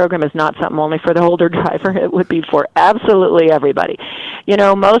CarFit program is not something only for the older driver. It would be for absolutely everybody.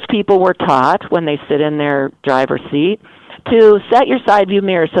 Most people were taught when they sit in their driver's seat to set your side view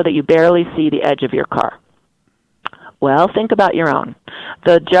mirror so that you barely see the edge of your car. Well, think about your own.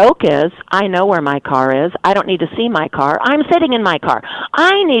 The joke is, I know where my car is. I don't need to see my car. I'm sitting in my car.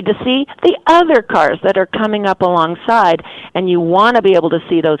 I need to see the other cars that are coming up alongside, and you want to be able to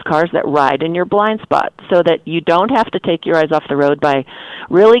see those cars that ride in your blind spot so that you don't have to take your eyes off the road by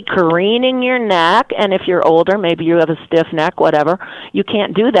really careening your neck, and if you're older, maybe you have a stiff neck, whatever, you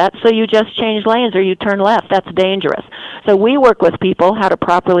can't do that, so you just change lanes or you turn left. That's dangerous. So we work with people how to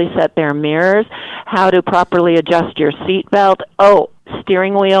properly set their mirrors, how to properly adjust your seat belt.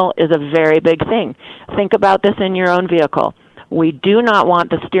 Steering wheel is a very big thing. Think about this in your own vehicle. We do not want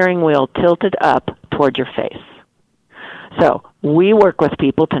the steering wheel tilted up toward your face. So we work with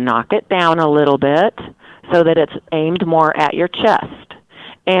people to knock it down a little bit so that it's aimed more at your chest.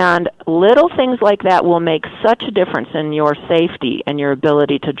 And little things like that will make such a difference in your safety and your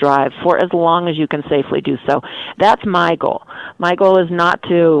ability to drive for as long as you can safely do so. That's my goal. My goal is not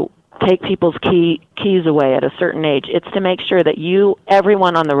to take people's keys away at a certain age. It's to make sure that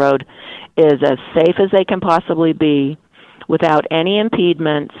everyone on the road is as safe as they can possibly be without any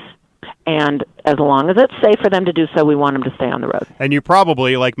impediments, and as long as it's safe for them to do so, we want them to stay on the road. And you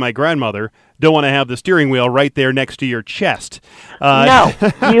probably, like my grandmother, don't want to have the steering wheel right there next to your chest. No,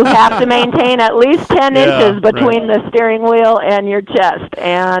 you have to maintain at least 10 inches between the steering wheel and your chest.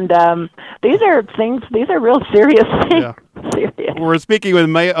 And these are real serious things. Yeah. Serious. We're speaking with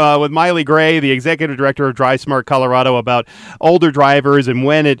Miley Gray, the executive director of Drive Smart Colorado, about older drivers and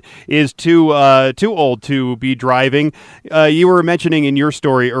when it is too old to be driving. You were mentioning in your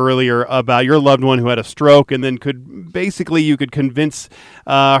story earlier about your loved one who had a stroke, and then you could convince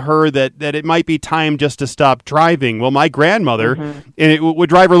her that it might be time just to stop driving. Well, my grandmother would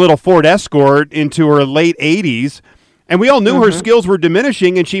drive her little Ford Escort into her late 80s. And we all knew her skills were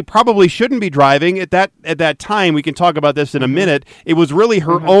diminishing, and she probably shouldn't be driving at that time. We can talk about this in a minute. It was really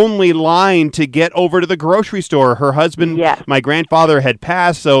her only line to get over to the grocery store. Her husband, my grandfather, had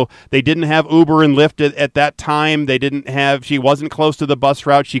passed, so they didn't have Uber and Lyft at that time. She wasn't close to the bus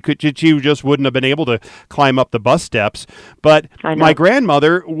route. She just wouldn't have been able to climb up the bus steps. But my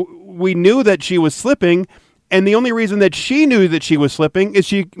grandmother, we knew that she was slipping, and the only reason that she knew that she was slipping is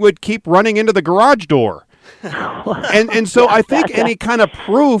she would keep running into the garage door. and so I think any kind of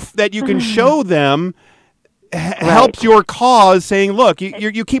proof that you can show them helps your cause, saying, look,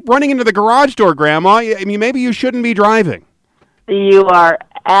 you keep running into the garage door, Grandma. I mean, maybe you shouldn't be driving. You are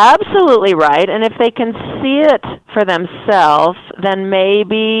absolutely right. And if they can see it for themselves, then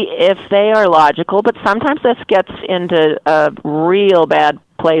maybe if they are logical, but sometimes this gets into a real bad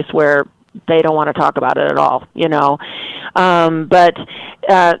place where they don't want to talk about it at all, But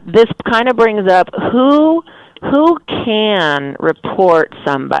this kind of brings up who can report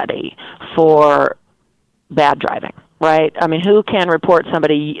somebody for bad driving, right? I mean, who can report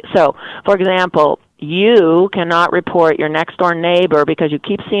somebody? So, for example, you cannot report your next door neighbor because you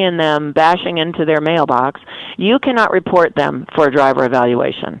keep seeing them bashing into their mailbox. You cannot report them for a driver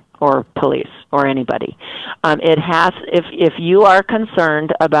evaluation or police or anybody. It has, if you are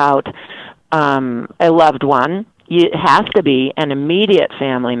concerned about a loved one, it has to be an immediate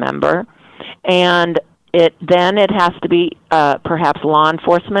family member, and it has to be perhaps law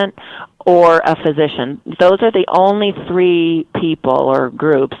enforcement or a physician. Those are the only three people or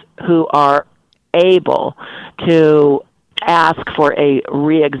groups who are able to ask for a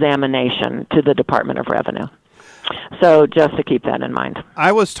reexamination to the Department of Revenue. So just to keep that in mind.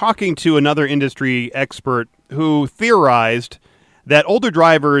 I was talking to another industry expert who theorized that older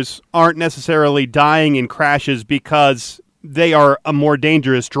drivers aren't necessarily dying in crashes because they are a more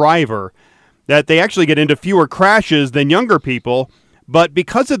dangerous driver, that they actually get into fewer crashes than younger people, but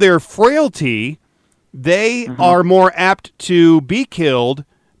because of their frailty, they are more apt to be killed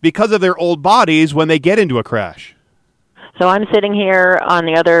because of their old bodies when they get into a crash. So I'm sitting here on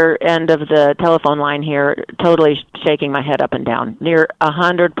the other end of the telephone line here, totally shaking my head up and down. You're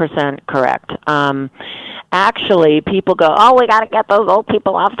 100% correct. Actually, people go, oh, we got to get those old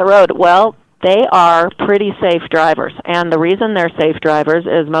people off the road. Well, they are pretty safe drivers. And the reason they're safe drivers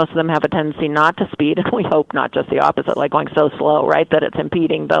is most of them have a tendency not to speed, and we hope not just the opposite, like going so slow, right, that it's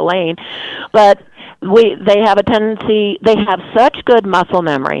impeding the lane. But they have a tendency, they have such good muscle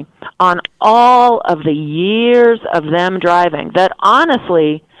memory on all of the years of them driving that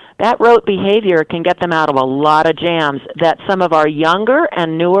honestly, that rote behavior can get them out of a lot of jams that some of our younger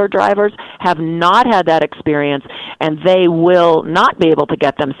and newer drivers have not had that experience, and they will not be able to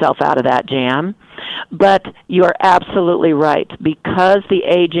get themselves out of that jam. But you're absolutely right. Because the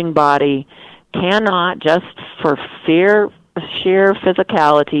aging body cannot, just for sheer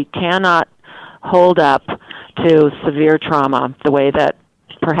physicality, cannot hold up to severe trauma the way that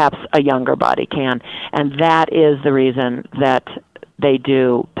perhaps a younger body can. And that is the reason that they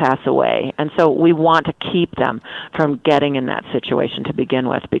do pass away. And so we want to keep them from getting in that situation to begin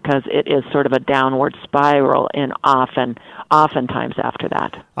with, because it is sort of a downward spiral in oftentimes after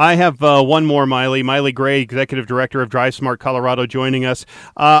that. I have one more, Miley. Miley Gray, Executive Director of Drive Smart Colorado, joining us.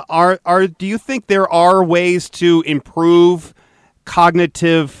 Do you think there are ways to improve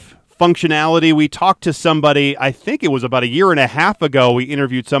cognitive functionality? We talked to somebody, I think it was about a year and a half ago, we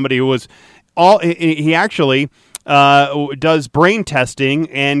interviewed somebody who was he actually does brain testing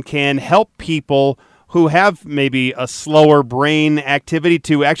and can help people who have maybe a slower brain activity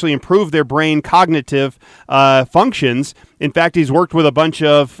to actually improve their brain cognitive functions. In fact, he's worked with a bunch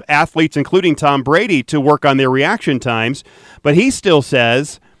of athletes, including Tom Brady, to work on their reaction times. But he still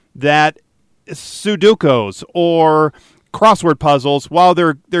says that Sudokus or crossword puzzles, while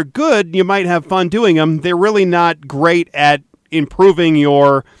they're good, you might have fun doing them, they're really not great at improving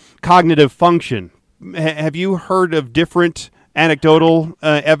your cognitive function. Have you heard of different anecdotal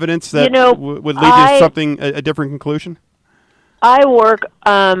evidence that would lead to something, a different conclusion? I work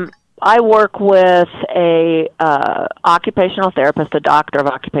with a occupational therapist, a doctor of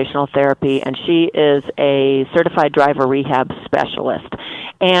occupational therapy, and she is a certified driver rehab specialist.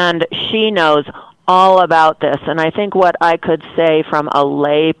 And she knows all about this. And I think what I could say from a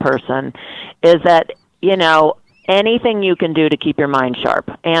lay person is that, anything you can do to keep your mind sharp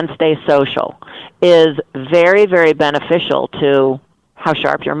and stay social is very, very beneficial to how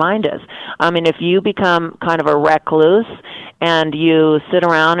sharp your mind is. I mean, if you become kind of a recluse and you sit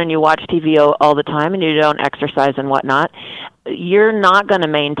around and you watch TV all the time and you don't exercise and whatnot, you're not going to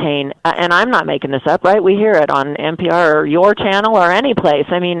maintain, and I'm not making this up, right? We hear it on NPR or your channel or any place.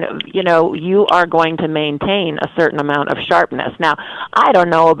 I mean, you are going to maintain a certain amount of sharpness. Now, I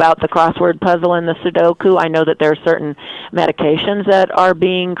don't know about the crossword puzzle and the Sudoku. I know that there are certain medications that are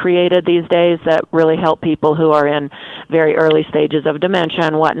being created these days that really help people who are in very early stages of dementia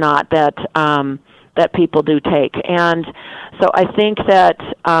and whatnot that people do take. And so I think that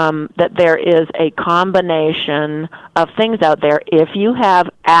that there is a combination of things out there, if you have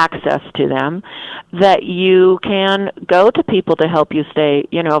access to them, that you can go to people to help you stay,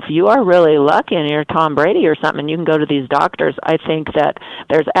 if you are really lucky and you're Tom Brady or something, you can go to these doctors. I think that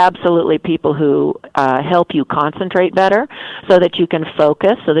there's absolutely people who help you concentrate better so that you can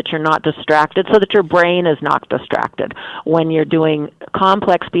focus, so that you're not distracted, so that your brain is not distracted when you're doing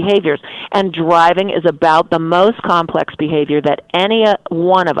complex behaviors. And driving is about the most complex behavior that any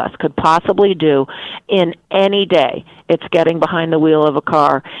one of us could possibly do in any day. It's getting behind the wheel of a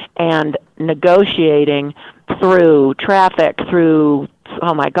car and negotiating through traffic, through,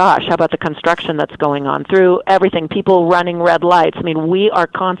 oh my gosh, how about the construction that's going on, through everything, people running red lights. I mean, we are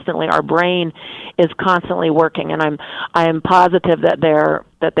constantly, our brain is constantly working, and I am positive that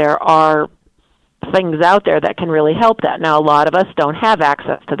there are things out there that can really help that. Now, a lot of us don't have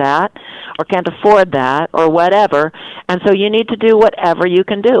access to that or can't afford that or whatever, and so you need to do whatever you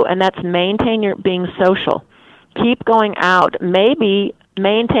can do, and that's maintain your being social. Keep going out. Maybe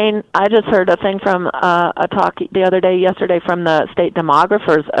maintain. I just heard a thing from a talk yesterday from the state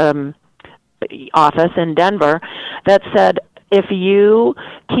demographer's office in Denver that said if you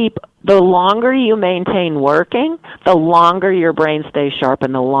keep, the longer you maintain working, the longer your brain stays sharp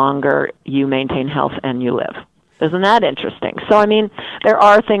and the longer you maintain health and you live. Isn't that interesting? So, I mean, there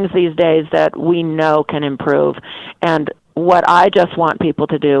are things these days that we know can improve, and what I just want people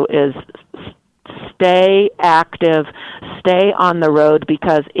to do is stay active, stay on the road,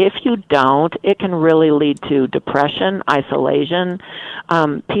 because if you don't, it can really lead to depression, isolation.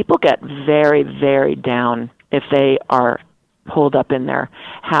 People get very, very down if they are holed up in their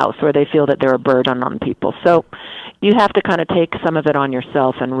house or they feel that they're a burden on people. So you have to kind of take some of it on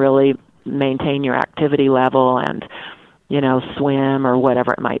yourself and really maintain your activity level and, swim or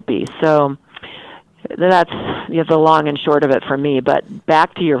whatever it might be. So that's the long and short of it for me. But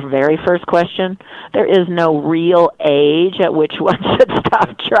back to your very first question, there is no real age at which one should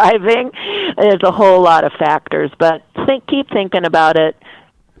stop driving. There's a whole lot of factors, but keep thinking about it.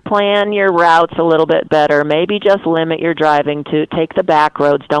 Plan your routes a little bit better. Maybe just limit your driving to take the back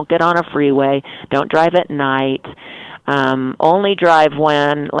roads. Don't get on a freeway. Don't drive at night. Only drive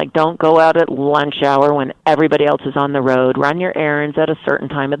don't go out at lunch hour when everybody else is on the road. Run your errands at a certain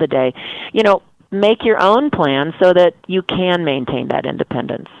time of the day. Make your own plan so that you can maintain that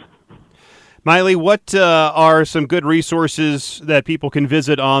independence. Miley, what are some good resources that people can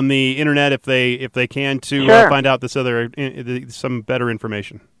visit on the internet if they can to find out some better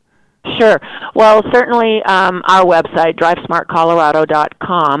information? Sure. Well, certainly our website,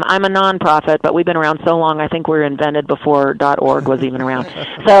 drivesmartcolorado.com. I'm a nonprofit, but we've been around so long, I think we were invented before .org was even around.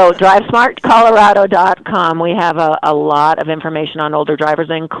 So drivesmartcolorado.com. We have a lot of information on older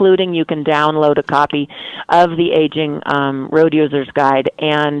drivers, including you can download a copy of the Aging Road Users Guide,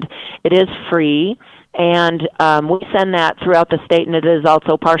 and it is free. And we send that throughout the state, and it is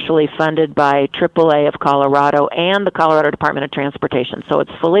also partially funded by AAA of Colorado and the Colorado Department of Transportation. So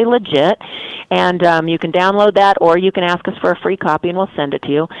it's fully legit, and you can download that, or you can ask us for a free copy, and we'll send it to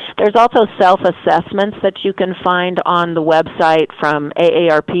you. There's also self-assessments that you can find on the website from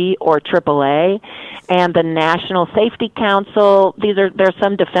AARP or AAA and the National Safety Council. There's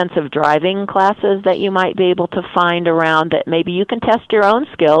some defensive driving classes that you might be able to find around that maybe you can test your own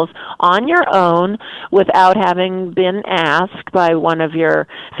skills on your own without having been asked by one of your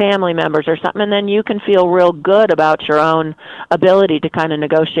family members or something, and then you can feel real good about your own ability to kind of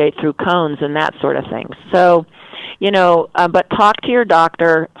negotiate through cones and that sort of thing. So, but talk to your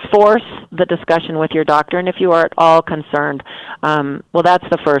doctor, force the discussion with your doctor, and if you are at all concerned, that's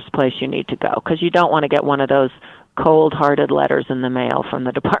the first place you need to go, because you don't want to get one of those cold-hearted letters in the mail from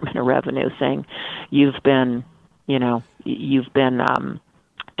the Department of Revenue saying you've been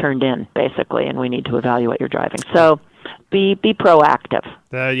turned in, basically, and we need to evaluate your driving. So be proactive.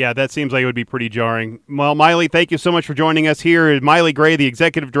 That seems like it would be pretty jarring. Well, Miley, thank you so much for joining us here. Miley Gray, the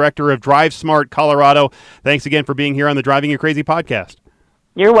Executive Director of Drive Smart Colorado. Thanks again for being here on the Driving You Crazy podcast.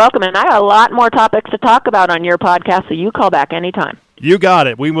 You're welcome, and I got a lot more topics to talk about on your podcast, so you call back anytime. You got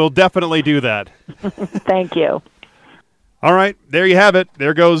it. We will definitely do that. Thank you. All right, there you have it.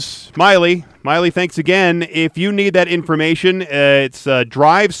 There goes Miley. Miley, thanks again. If you need that information, it's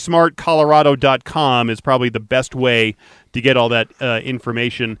drivesmartcolorado.com is probably the best way to get all that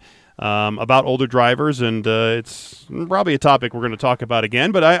information about older drivers, and it's probably a topic we're going to talk about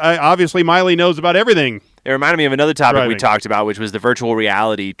again, but I obviously Miley knows about everything. It reminded me of another topic driving we talked about, which was the virtual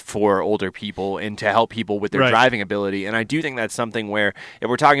reality for older people and to help people with their driving ability. And I do think that's something where, if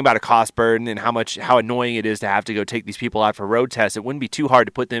we're talking about a cost burden and how annoying it is to have to go take these people out for road tests, it wouldn't be too hard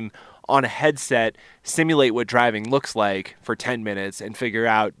to put them on a headset, simulate what driving looks like for 10 minutes, and figure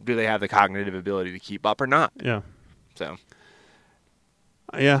out, do they have the cognitive ability to keep up or not? Yeah. So.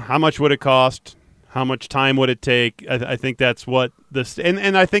 Yeah, how much would it cost? How much time would it take? I think that's what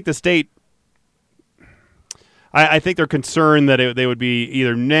and I think the state. I think they're concerned that they would be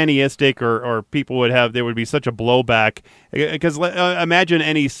either nannyistic or people there would be such a blowback, because imagine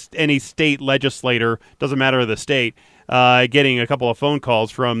any state legislator, doesn't matter the state, getting a couple of phone calls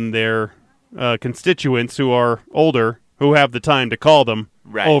from their constituents who are older, who have the time to call them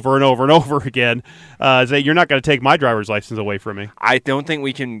over and over and over again, say, you're not going to take my driver's license away from me. I don't think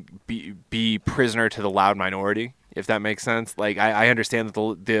we can be prisoner to the loud minority, if that makes sense. Like, I understand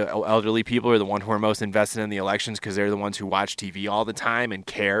that the elderly people are the ones who are most invested in the elections because they're the ones who watch TV all the time and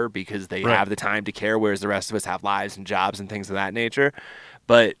care because they have the time to care, whereas the rest of us have lives and jobs and things of that nature.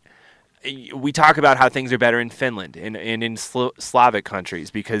 But we talk about how things are better in Finland and in Slavic countries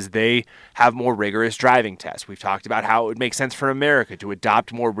because they have more rigorous driving tests. We've talked about how it would make sense for America to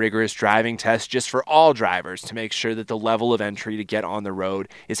adopt more rigorous driving tests just for all drivers to make sure that the level of entry to get on the road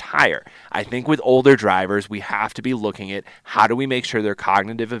is higher. I think with older drivers, we have to be looking at how do we make sure their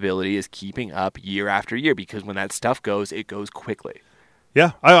cognitive ability is keeping up year after year, because when that stuff goes, it goes quickly.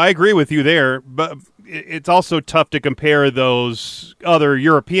 Yeah, I agree with you there, but it's also tough to compare those other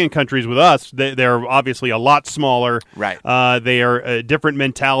European countries with us. They're obviously a lot smaller. Right. They are a different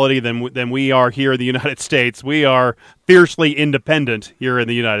mentality than we are here in the United States. We are fiercely independent here in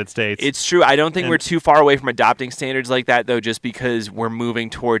the United States. It's true. I don't think we're too far away from adopting standards like that, though, just because we're moving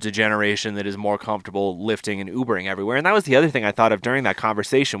towards a generation that is more comfortable lifting and Ubering everywhere. And that was the other thing I thought of during that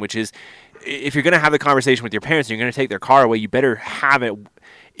conversation, which is if you're going to have the conversation with your parents and you're going to take their car away, you better have it.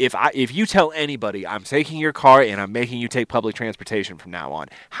 If you tell anybody I'm taking your car and I'm making you take public transportation from now on,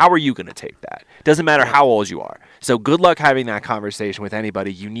 how are you going to take that? Doesn't matter how old you are. So good luck having that conversation with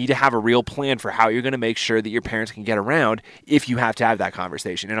anybody. You need to have a real plan for how you're going to make sure that your parents can get around if you have to have that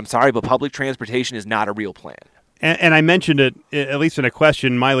conversation. And I'm sorry, but public transportation is not a real plan. And I mentioned it, at least in a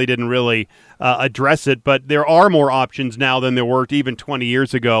question. Miley didn't really address it, but there are more options now than there were even 20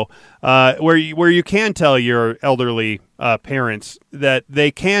 years ago, where you can tell your elderly parents that they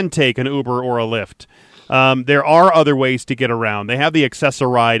can take an Uber or a Lyft. There are other ways to get around. They have the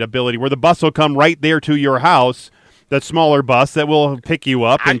Access-a-Ride ability, where the bus will come right there to your house, that smaller bus that will pick you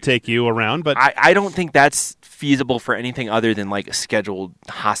up and take you around. But I don't think that's feasible for anything other than like scheduled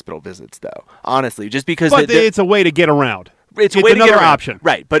hospital visits, though. Honestly, just because it's a way to get around. It's a way another to get around. Option,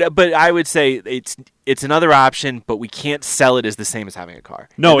 right? But I would say it's another option, but we can't sell it as the same as having a car.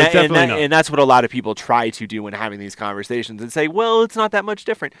 No, it's definitely not. And that's what a lot of people try to do when having these conversations and say, well, it's not that much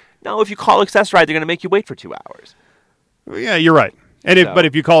different. No, if you call Access-a-Ride, they're going to make you wait for 2 hours. Yeah, you're right. But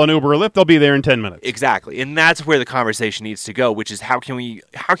if you call an Uber or Lyft, they'll be there in 10 minutes. Exactly. And that's where the conversation needs to go, which is how can we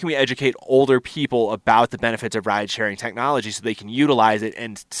educate older people about the benefits of ride-sharing technology so they can utilize it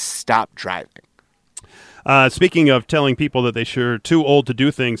and stop driving? Speaking of telling people that they're too old to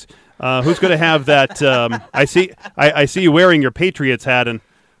do things, who's going to have that? I see you wearing your Patriots hat, and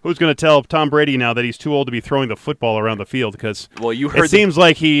who's going to tell Tom Brady now that he's too old to be throwing the football around the field? Because it seems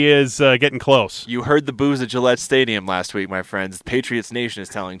like he is getting close. You heard the boos at Gillette Stadium last week, my friends. Patriots Nation is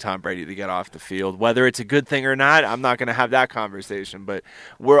telling Tom Brady to get off the field. Whether it's a good thing or not, I'm not going to have that conversation, but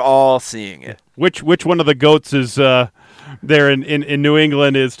we're all seeing it. Which one of the GOATs is there in New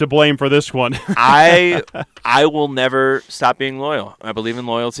England is to blame for this one? I will never stop being loyal. I believe in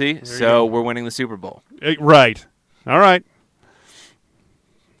loyalty, so we're winning the Super Bowl. Right. All right.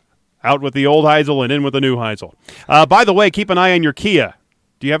 Out with the old Heisel and in with the new Heisel. By the way, keep an eye on your Kia.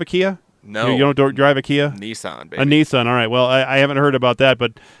 Do you have a Kia? No. You don't drive a Kia? Nissan, baby. A Nissan. All right. Well, I haven't heard about that,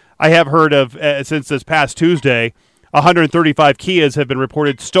 but I have heard of, since this past Tuesday, 135 Kias have been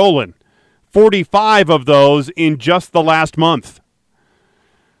reported stolen. 45 of those in just the last month.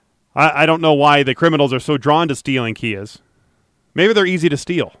 I don't know why the criminals are so drawn to stealing Kias. Maybe they're easy to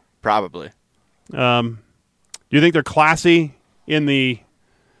steal. Probably. Do you think they're classy in the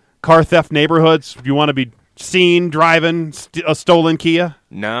car theft neighborhoods? Do you want to be seen driving a stolen Kia?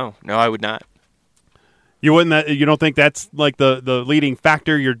 No, I would not. You wouldn't. You don't think that's like the leading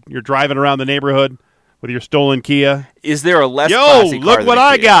factor? You're driving around the neighborhood with your stolen Kia. Is there a less classy car look than what a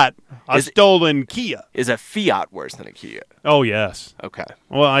I Kia? got! A stolen Kia. Is a Fiat worse than a Kia? Oh yes. Okay.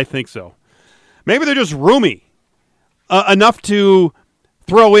 Well, I think so. Maybe they're just roomy enough to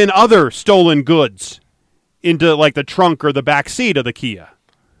throw in other stolen goods into like the trunk or the back seat of the Kia.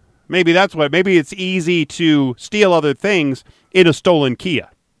 Maybe that's what. Maybe it's easy to steal other things in a stolen Kia.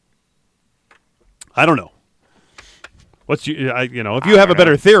 I don't know. If you have a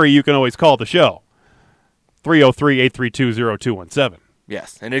better theory, you can always call the show. 303-832-0217.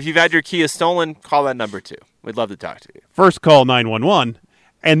 Yes, and if you've had your Kia stolen, call that number too. We'd love to talk to you. First call 911,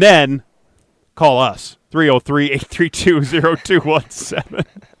 and then call us. 303-832-0217.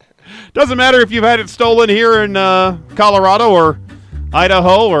 Doesn't matter if you've had it stolen here in Colorado or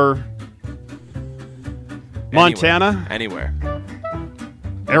Idaho or Montana. Anywhere.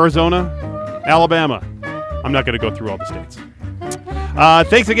 Arizona, Alabama. I'm not going to go through all the states.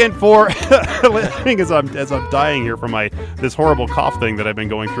 Thanks again for listening as I'm dying here from this horrible cough thing that I've been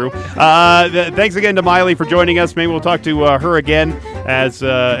going through. Thanks again to Miley for joining us. Maybe we'll talk to her again as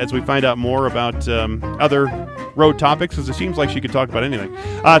we find out more about other road topics, because it seems like she could talk about anything.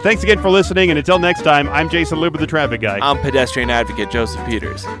 Thanks again for listening, and until next time, I'm Jason Luber, the traffic guy. I'm pedestrian advocate Joseph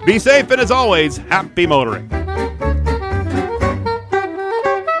Peters. Be safe, and as always, happy motoring.